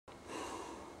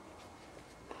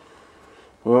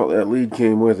Well, that lead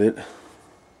came with it.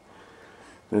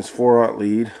 It's 4/0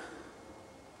 lead,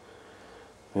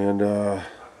 and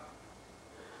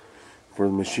for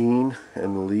the machine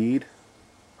and the lead,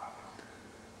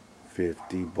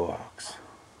 $50.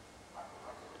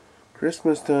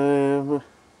 Christmas time.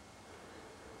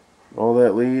 All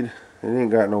that lead, it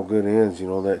ain't got no good ends, you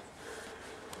know that.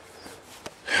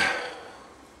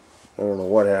 I don't know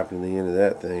what happened to the end of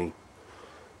that thing,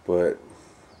 but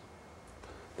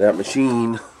that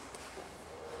machine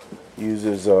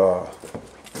uses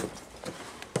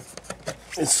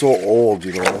it's so old,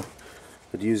 you know.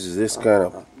 It uses this kind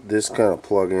of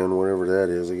plug-in, whatever that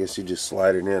is. I guess you just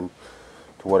slide it in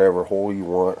to whatever hole you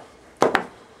want.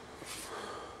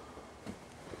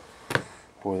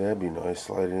 Boy, that'd be nice.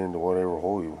 Slide it into whatever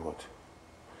hole you want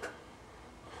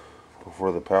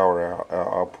before the power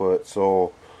output.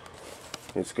 So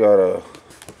it's got a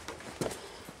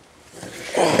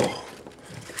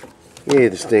hey,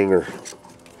 the stinger.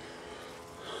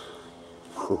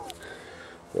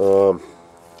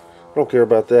 I don't care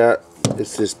about that.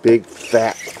 It's this big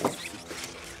fat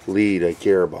lead I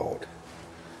care about.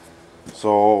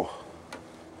 So,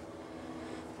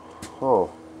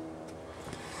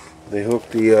 they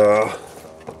hooked the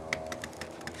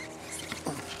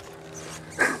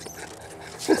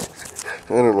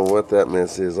I don't know what that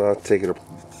mess is. I'll take it up,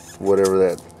 whatever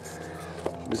that.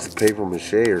 This is paper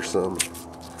mache or something.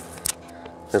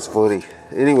 That's funny.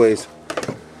 Anyways,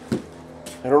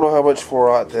 I don't know how much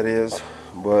 4/0 that is,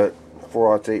 but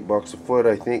 4/0's $8 a foot,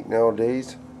 I think,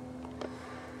 nowadays.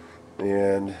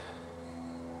 And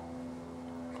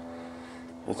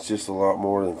it's just a lot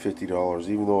more than $50,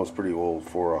 even though it's pretty old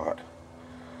 4/0.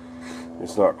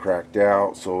 It's not cracked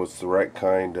out, so it's the right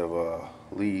kind of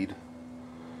lead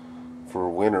for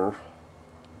winter.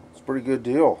 It's a pretty good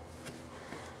deal.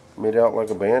 Made out like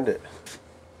a bandit.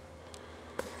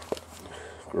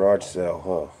 Garage sale,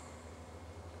 huh?